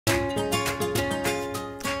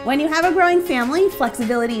When you have a growing family,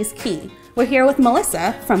 flexibility is key. We're here with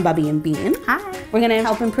Melissa from Bubby and Bean. Hi. We're going to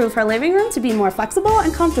help improve her living room to be more flexible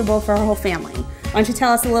and comfortable for her whole family. Why don't you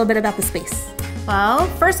tell us a little bit about the space? Well,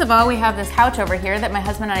 first of all, we have this couch over here that my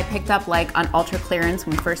husband and I picked up like on ultra clearance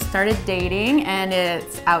when we first started dating, and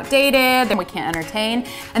it's outdated and we can't entertain.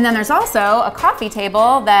 And then there's also a coffee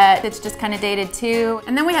table that it's just kind of dated too.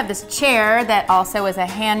 And then we have this chair that also is a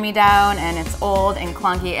hand-me-down, and it's old and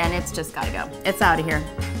clunky and it's just gotta go. It's out of here.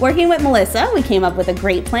 Working with Melissa, we came up with a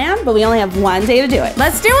great plan, but we only have one day to do it.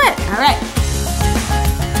 Let's do it. All right.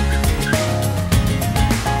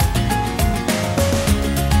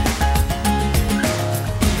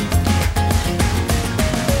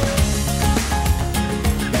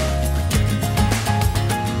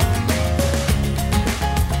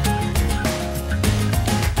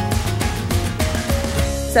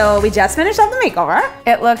 So we just finished up the makeover.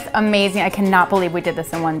 It looks amazing. I cannot believe we did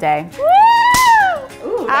this in one day. Woo!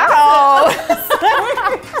 Ooh, ow!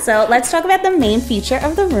 So let's talk about the main feature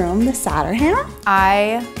of the room, the SÖDERHAMN.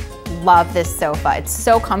 I love this sofa. It's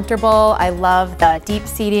so comfortable. I love the deep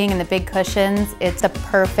seating and the big cushions. It's a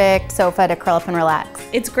perfect sofa to curl up and relax.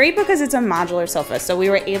 It's great because it's a modular sofa, so we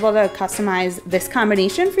were able to customize this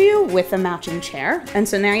combination for you with a matching chair. And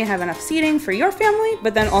so now you have enough seating for your family,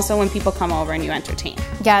 but then also when people come over and you entertain.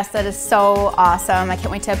 Yes, that is so awesome. I can't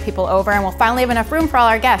wait to have people over, and we'll finally have enough room for all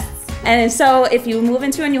our guests. And so if you move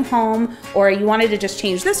into a new home or you wanted to just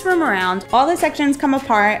change this room around, all the sections come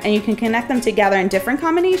apart and you can connect them together in different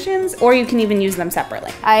combinations, or you can even use them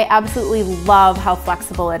separately. I absolutely love how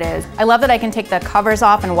flexible it is. I love that I can take the covers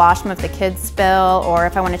off and wash them if the kids spill, or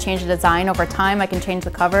if I want to change the design over time, I can change the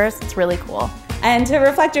covers. It's really cool. And to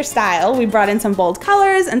reflect your style, we brought in some bold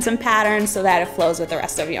colors and some patterns so that it flows with the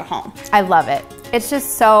rest of your home. I love it. It's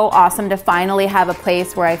just so awesome to finally have a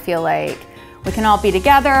place where I feel like we can all be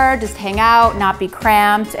together, just hang out, not be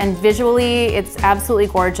cramped, and visually it's absolutely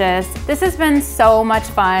gorgeous. This has been so much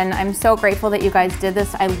fun. I'm so grateful that you guys did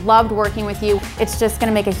this. I loved working with you. It's just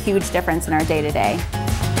gonna make a huge difference in our day-to-day.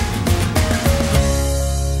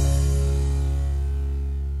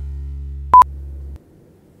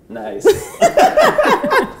 Nice.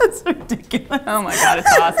 That's ridiculous. Oh my God,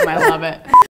 it's awesome. I love it.